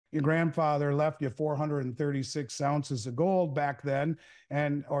your grandfather left you 436 ounces of gold back then,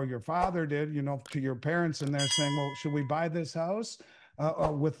 or your father did, to your parents, and they're saying, well, should we buy this house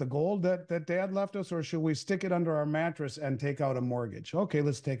with the gold that dad left us, or should we stick it under our mattress and take out a mortgage? Okay,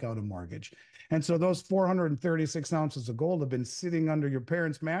 let's take out a mortgage. And so those 436 ounces of gold have been sitting under your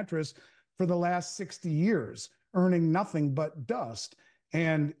parents' mattress for the last 60 years, earning nothing but dust.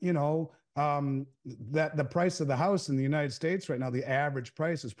 And, that the price of the house in the United States right now, the average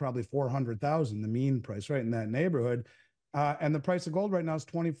price is probably 400,000, the mean price, right in that neighborhood. And the price of gold right now is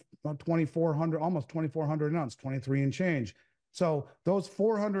 2,400, almost 2,400 an ounce, 23 and change. So those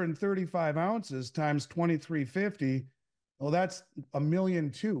 435 ounces times 2350, well, that's $1.2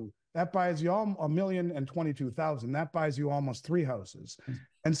 million. That buys you all $1,022,000. That buys you almost three houses.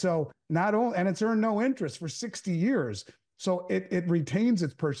 And so not only, and it's earned no interest for 60 years. So it retains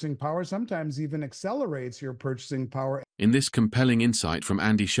its purchasing power, sometimes even accelerates your purchasing power. In this compelling insight from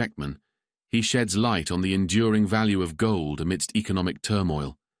Andy Schectman, he sheds light on the enduring value of gold amidst economic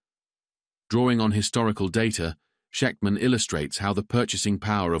turmoil. Drawing on historical data, Schectman illustrates how the purchasing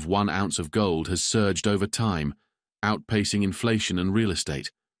power of 1 ounce of gold has surged over time, outpacing inflation and real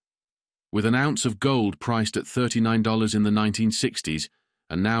estate. With an ounce of gold priced at $39 in the 1960s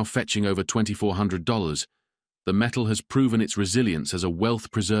and now fetching over $2,400, the metal has proven its resilience as a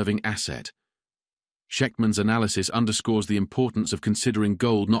wealth-preserving asset. Schectman's analysis underscores the importance of considering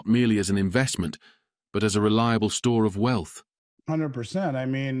gold not merely as an investment, but as a reliable store of wealth. 100%. I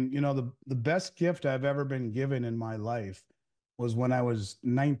mean, the best gift I've ever been given in my life was when I was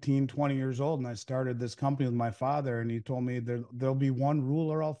 19, 20 years old, and I started this company with my father, and he told me there'll be one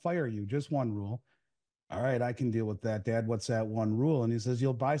rule or I'll fire you, just one rule. All right, I can deal with that, Dad. What's that one rule? And he says,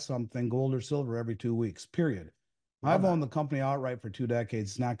 you'll buy something, gold or silver, every 2 weeks, period. I've owned the company outright for 2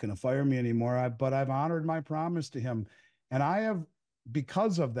 decades. It's not going to fire me anymore, but I've honored my promise to him. And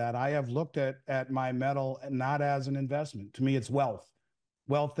because of that, I have looked at my metal not as an investment. To me, it's wealth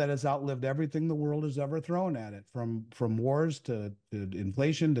that has outlived everything the world has ever thrown at it, from wars to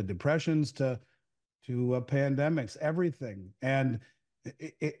inflation to depressions to pandemics, everything. And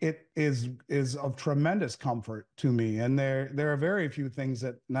it is of tremendous comfort to me. And there are very few things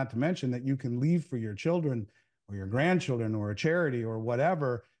that, not to mention, that you can leave for your children or your grandchildren or a charity or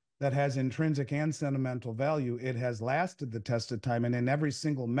whatever that has intrinsic and sentimental value. It has lasted the test of time. And in every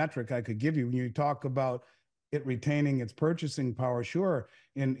single metric I could give you, when you talk about it retaining its purchasing power, sure,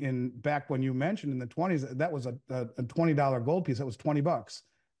 in back when you mentioned in the 20s, that was a $20 gold piece. That was $20.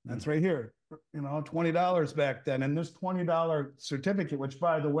 That's right here, $20 back then. And this $20 certificate, which,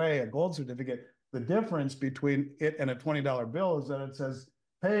 by the way, a gold certificate, the difference between it and a $20 bill is that it says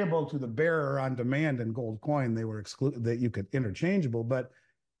payable to the bearer on demand in gold coin. They were excluded, that you could interchangeable. But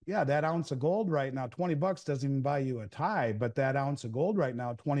yeah, that ounce of gold right now, $20 doesn't even buy you a tie, but that ounce of gold right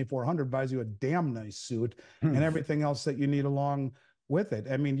now, 2,400, buys you a damn nice suit and everything else that you need along with it.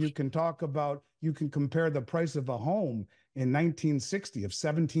 I mean, you can compare the price of a home in 1960 of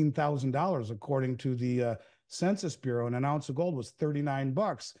 $17,000, according to the Census Bureau, and an ounce of gold was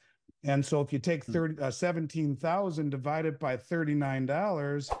 $39. And so if you take 17,000 divided by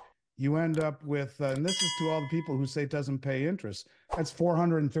 $39, you end up with, and this is to all the people who say it doesn't pay interest, that's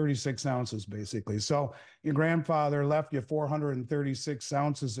 436 ounces, basically. So your grandfather left you 436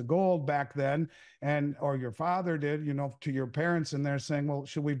 ounces of gold back then, or your father did, to your parents, and they're saying, well,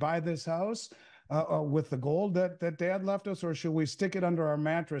 should we buy this house with the gold that dad left us, or should we stick it under our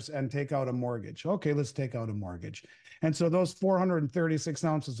mattress and take out a mortgage? Okay, let's take out a mortgage. And so those 436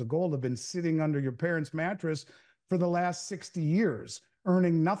 ounces of gold have been sitting under your parents' mattress for the last 60 years,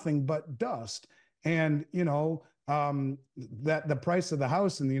 earning nothing but dust. And, that the price of the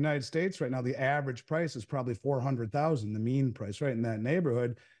house in the United States right now, the average price is probably 400,000, the mean price, right in that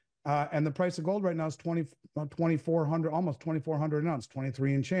neighborhood. And the price of gold right now is 2,400, almost 2,400 an ounce,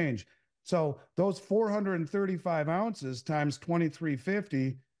 23 and change. So those 435 ounces times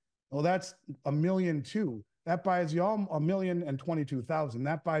 2350, well, that's $1.2 million. That buys you all $1,022,000.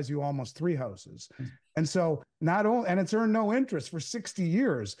 That buys you almost three houses. And so and it's earned no interest for 60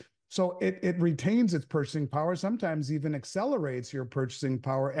 years. So it retains its purchasing power, sometimes even accelerates your purchasing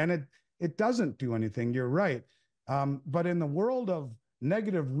power, and it doesn't do anything. You're right. But in the world of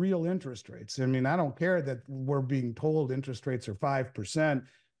negative real interest rates, I mean, I don't care that we're being told interest rates are 5%.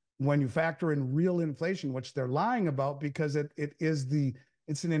 When you factor in real inflation, which they're lying about, because it's an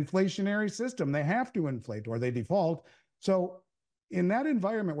inflationary system. They have to inflate or they default. So in that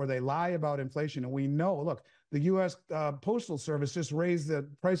environment where they lie about inflation, and we know, look, the U.S. Postal Service just raised the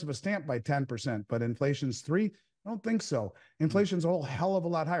price of a stamp by 10%, but inflation's 3%. I don't think so. Inflation's a whole hell of a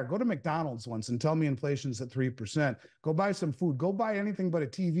lot higher. Go to McDonald's once and tell me inflation's at 3%. Go buy some food. Go buy anything but a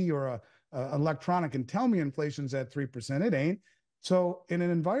TV or a electronic and tell me inflation's at 3%. It ain't. So in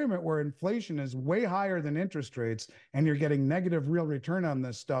an environment where inflation is way higher than interest rates and you're getting negative real return on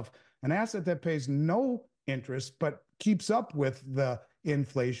this stuff, an asset that pays no interest but keeps up with the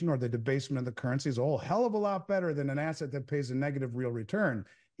inflation or the debasement of the currency is a whole hell of a lot better than an asset that pays a negative real return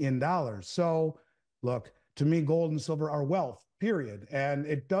in dollars. So look, to me, gold and silver are wealth, period. And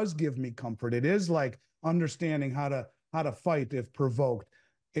it does give me comfort. It is like understanding how to fight if provoked.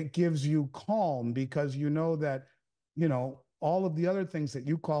 It gives you calm because you know that, all of the other things that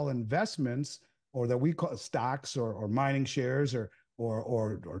you call investments or that we call stocks or mining shares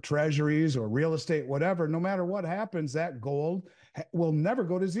or treasuries or real estate, whatever, no matter what happens, that gold will never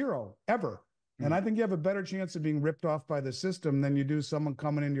go to zero, ever. And I think you have a better chance of being ripped off by the system than you do someone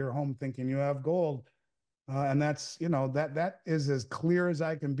coming into your home thinking you have gold. And that's, that is as clear as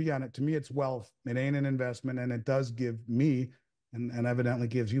I can be on it. To me, it's wealth. It ain't an investment. And it does give me and evidently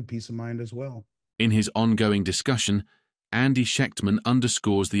gives you peace of mind as well. In his ongoing discussion, Andy Schectman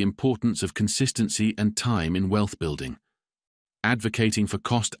underscores the importance of consistency and time in wealth building. Advocating for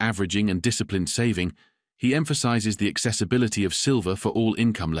cost averaging and disciplined saving, he emphasizes the accessibility of silver for all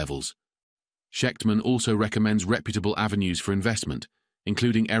income levels. Schectman also recommends reputable avenues for investment,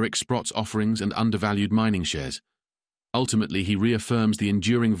 including Eric Sprott's offerings and undervalued mining shares. Ultimately, he reaffirms the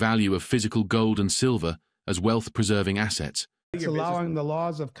enduring value of physical gold and silver as wealth-preserving assets. It's allowing the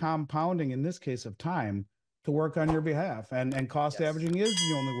laws of compounding, in this case of time, to work on your behalf. And cost averaging is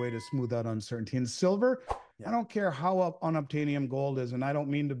the only way to smooth out uncertainty. And silver, I don't care how unobtainium gold is, and I don't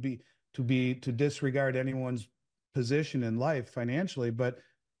mean to disregard anyone's position in life financially, but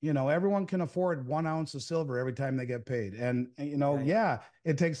everyone can afford 1 ounce of silver every time they get paid. And yeah,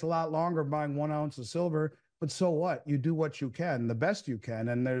 it takes a lot longer buying 1 ounce of silver, but so what? You do what you can, the best you can.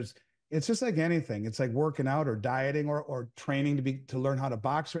 And it's just like anything. It's like working out or dieting or training to learn how to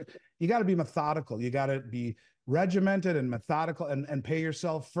box. You got to be methodical. You got to be regimented and methodical and pay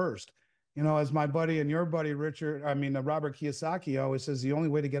yourself first. As my buddy and your buddy Robert Kiyosaki always says, the only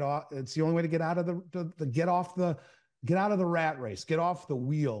way to get off, it's the only way to get out of get out of the rat race, get off the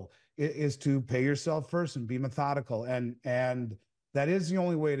wheel, is to pay yourself first and be methodical. And that is the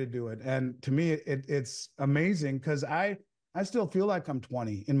only way to do it. And to me, it's amazing because I still feel like I'm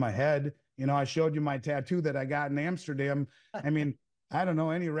 20 in my head. I showed you my tattoo that I got in Amsterdam. I mean, I don't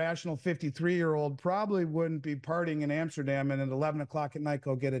know, any rational 53-year-old probably wouldn't be partying in Amsterdam and at 11 o'clock at night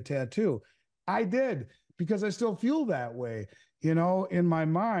go get a tattoo. I did because I still feel that way, in my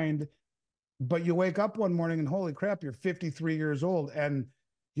mind. But you wake up one morning and holy crap, you're 53 years old. And,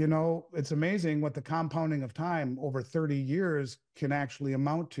 it's amazing what the compounding of time over 30 years can actually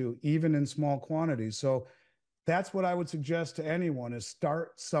amount to, even in small quantities. So that's what I would suggest to anyone is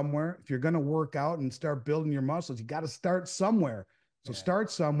start somewhere. If you're going to work out and start building your muscles, you got to start somewhere. So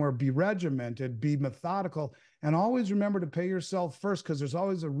start somewhere, be regimented, be methodical, and always remember to pay yourself first because there's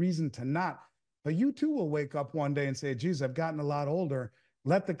always a reason to not. But you too will wake up one day and say, geez, I've gotten a lot older.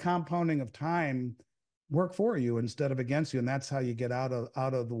 Let the compounding of time work for you instead of against you. And that's how you get out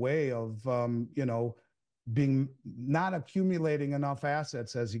of the way of, being not accumulating enough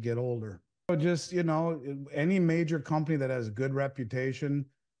assets as you get older. So just, any major company that has a good reputation,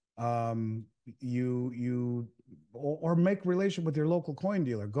 or make relation with your local coin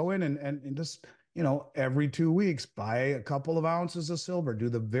dealer. Go in and just, every 2 weeks, buy a couple of ounces of silver. Do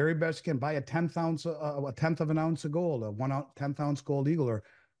the very best you can. Buy a tenth of an ounce of gold, a 10th ounce gold eagle or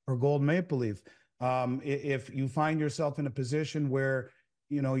gold maple leaf. If you find yourself in a position where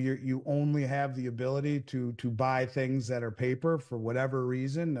you only have the ability to buy things that are paper for whatever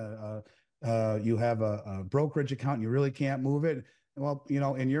reason, you have a brokerage account and you really can't move it. Well,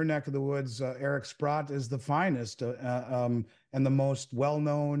 in your neck of the woods, Eric Sprott is the finest and the most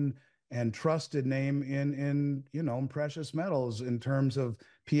well-known and trusted name in precious metals in terms of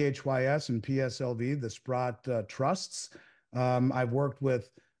PHYS and PSLV, the Sprott trusts. I've worked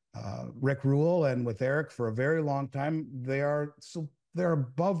with Rick Rule and with Eric for a very long time. They're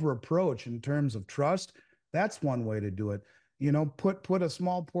above reproach in terms of trust. That's one way to do it. Put a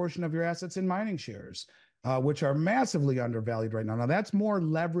small portion of your assets in mining shares, which are massively undervalued right now. Now that's more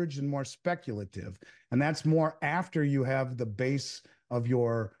leveraged and more speculative, and that's more after you have the base of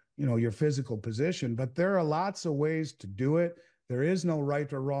your physical position. But there are lots of ways to do it. There is no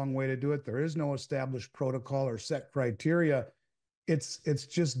right or wrong way to do it. There is no established protocol or set criteria. It's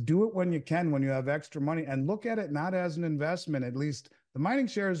just do it when you can, when you have extra money, and look at it not as an investment. At least the mining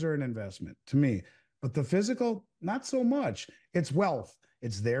shares are an investment to me, but the physical, not so much. It's wealth.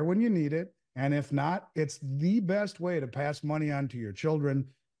 It's there when you need it. And if not, it's the best way to pass money on to your children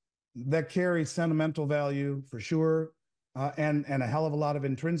that carry sentimental value for sure, and a hell of a lot of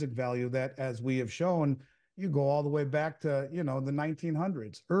intrinsic value that, as we have shown, you go all the way back to the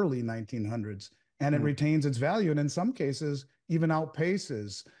 1900s, early 1900s, and it Mm. retains its value, and in some cases even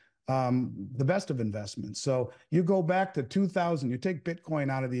outpaces the best of investments. So you go back to 2000, you take Bitcoin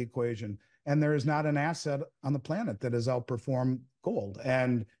out of the equation, and there is not an asset on the planet that has outperformed gold.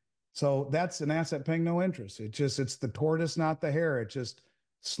 And so that's an asset paying no interest. It's the tortoise, not the hare. It just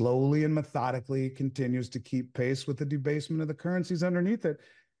slowly and methodically continues to keep pace with the debasement of the currencies underneath it.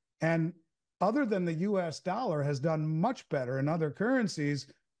 And other than the US dollar has done much better in other currencies,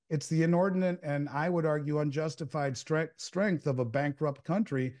 it's the inordinate and, I would argue, unjustified strength of a bankrupt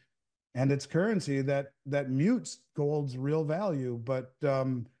country and its currency that mutes gold's real value. But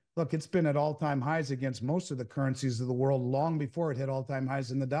look, it's been at all-time highs against most of the currencies of the world long before it hit all-time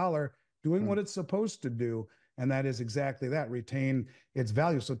highs in the dollar, doing what it's supposed to do. And that is exactly that, retain its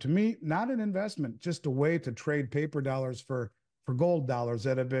value. So to me, not an investment, just a way to trade paper dollars for gold dollars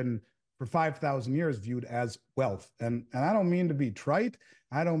that have been for 5,000 years viewed as wealth. And I don't mean to be trite.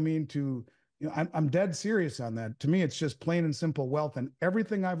 I don't mean to, I'm dead serious on that. To me, it's just plain and simple wealth. And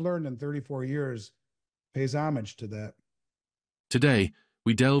everything I've learned in 34 years pays homage to that. Today,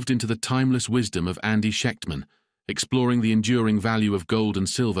 we delved into the timeless wisdom of Andy Schectman, exploring the enduring value of gold and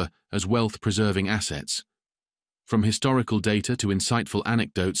silver as wealth-preserving assets. From historical data to insightful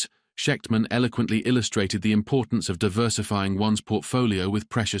anecdotes, Schectman eloquently illustrated the importance of diversifying one's portfolio with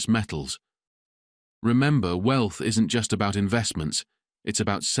precious metals. Remember, wealth isn't just about investments, it's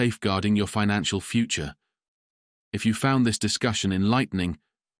about safeguarding your financial future. If you found this discussion enlightening,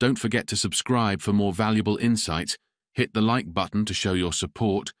 don't forget to subscribe for more valuable insights, hit the like button to show your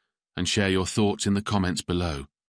support, and share your thoughts in the comments below.